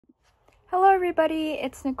Hello everybody,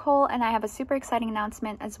 it's Nicole and I have a super exciting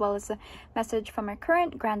announcement as well as a message from our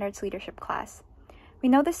current Grand Arts Leadership class. We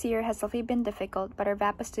know this year has definitely been difficult, but our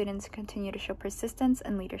VAPA students continue to show persistence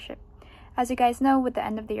and leadership. As you guys know, with the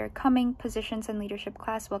end of the year coming, Positions and Leadership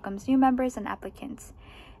class welcomes new members and applicants.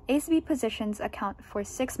 ASB positions account for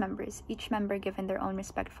 6 members, each member given their own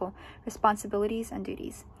respectful responsibilities and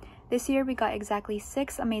duties. This year we got exactly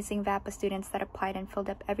 6 amazing VAPA students that applied and filled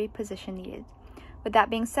up every position needed. With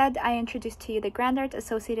that being said, I introduce to you the Grand Arts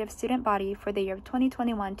Associative Student Body for the year of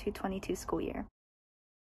 2021-22 school year.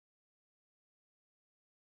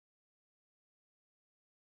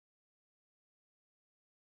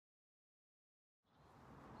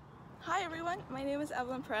 Hi everyone, my name is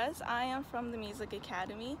Evelyn Perez. I am from the Music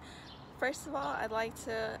Academy. First of all, I'd like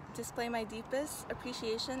to display my deepest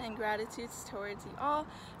appreciation and gratitude towards you all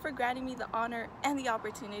for granting me the honor and the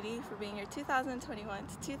opportunity for being your 2021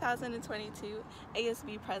 to 2022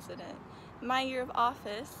 ASB President. In my year of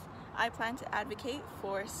office, I plan to advocate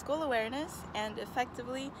for school awareness and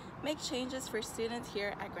effectively make changes for students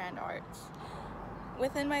here at Grand Arts.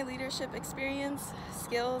 Within my leadership experience,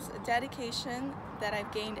 skills, dedication that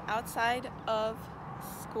I've gained outside of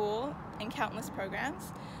school and countless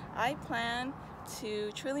programs, I plan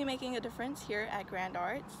to truly making a difference here at Grand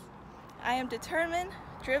Arts. I am determined,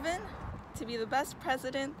 driven to be the best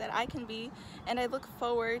president that I can be, and I look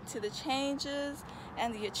forward to the changes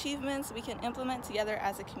and the achievements we can implement together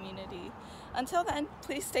as a community. Until then,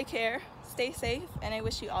 please take care, stay safe, and I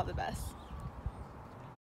wish you all the best.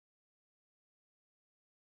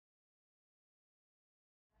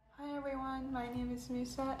 Hi everyone, my name is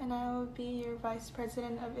Musa and I will be your Vice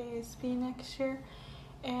President of ASB next year.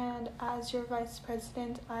 And as your Vice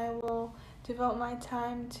President, I will devote my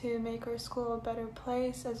time to make our school a better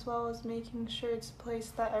place, as well as making sure it's a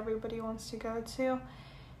place that everybody wants to go to.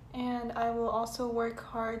 And I will also work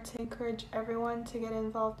hard to encourage everyone to get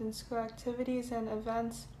involved in school activities and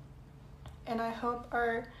events. And I hope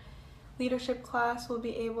our leadership class will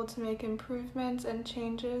be able to make improvements and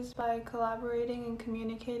changes by collaborating and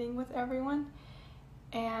communicating with everyone.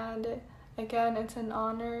 And again, it's an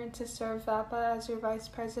honor to serve VAPA as your Vice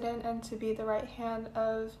President and to be the right hand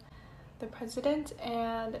of the President,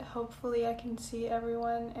 and hopefully I can see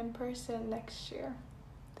everyone in person next year.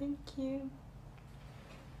 Thank you.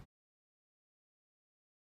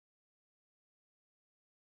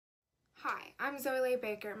 Hi, I'm Zoe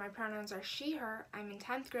Baker. My pronouns are she, her. I'm in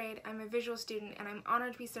 10th grade, I'm a visual student, and I'm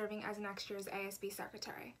honored to be serving as next year's ASB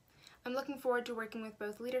Secretary. I'm looking forward to working with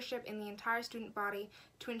both leadership and the entire student body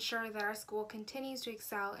to ensure that our school continues to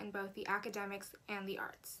excel in both the academics and the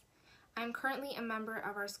arts. I'm currently a member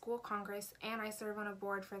of our school congress and I serve on a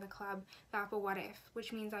board for the club VAPA What If,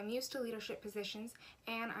 which means I'm used to leadership positions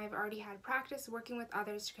and I've already had practice working with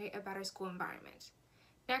others to create a better school environment.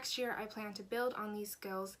 Next year, I plan to build on these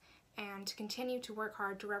skills and to continue to work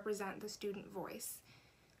hard to represent the student voice.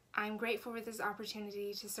 I'm grateful for this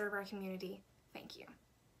opportunity to serve our community. Thank you.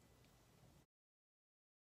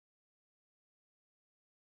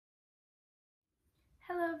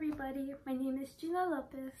 Hello everybody, my name is Gina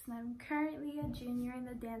Lopez and I'm currently a junior in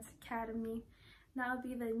the Dance Academy and I'll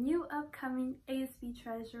be the new upcoming ASB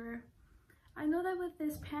Treasurer. I know that with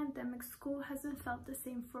this pandemic, school hasn't felt the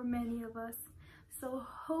same for many of us, so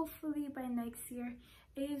hopefully by next year,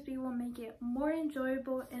 ASB will make it more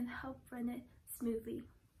enjoyable and help run it smoothly.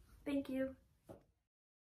 Thank you.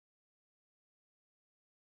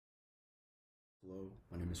 Hello,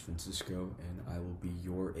 my name is Francisco and I will be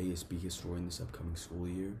your ASB historian this upcoming school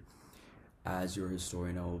year. As your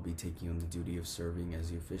historian, I will be taking on the duty of serving as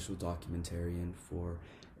the official documentarian for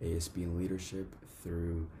ASB and leadership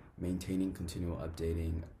through maintaining continual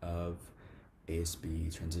updating of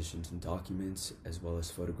ASB transitions and documents, as well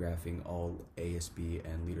as photographing all ASB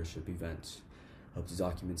and leadership events. Hope to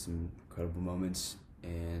document some incredible moments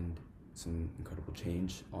and some incredible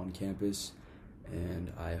change on campus,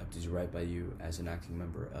 and I hope to do right by you as an acting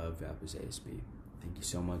member of VAPA's ASB. Thank you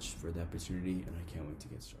so much for the opportunity, and I can't wait to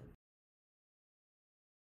get started.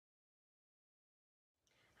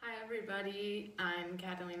 Hi everybody, I'm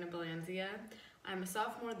Catalina Balanzia. I'm a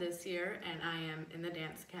sophomore this year and I am in the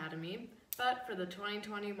Dance Academy, but for the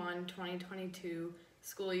 2021-2022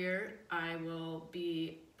 school year, I will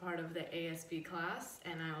be part of the ASB class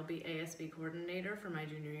and I will be ASB coordinator for my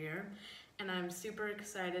junior year. And I'm super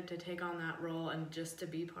excited to take on that role and just to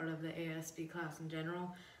be part of the ASB class in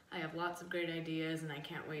general. I have lots of great ideas and I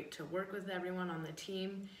can't wait to work with everyone on the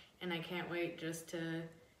team, and I can't wait just to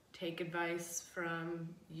take advice from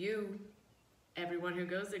you, everyone who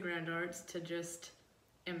goes to Grand Arts, to just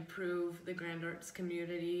improve the Grand Arts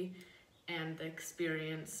community and the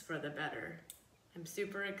experience for the better. I'm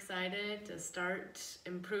super excited to start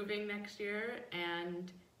improving next year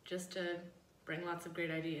and just to bring lots of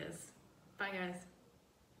great ideas. Bye guys.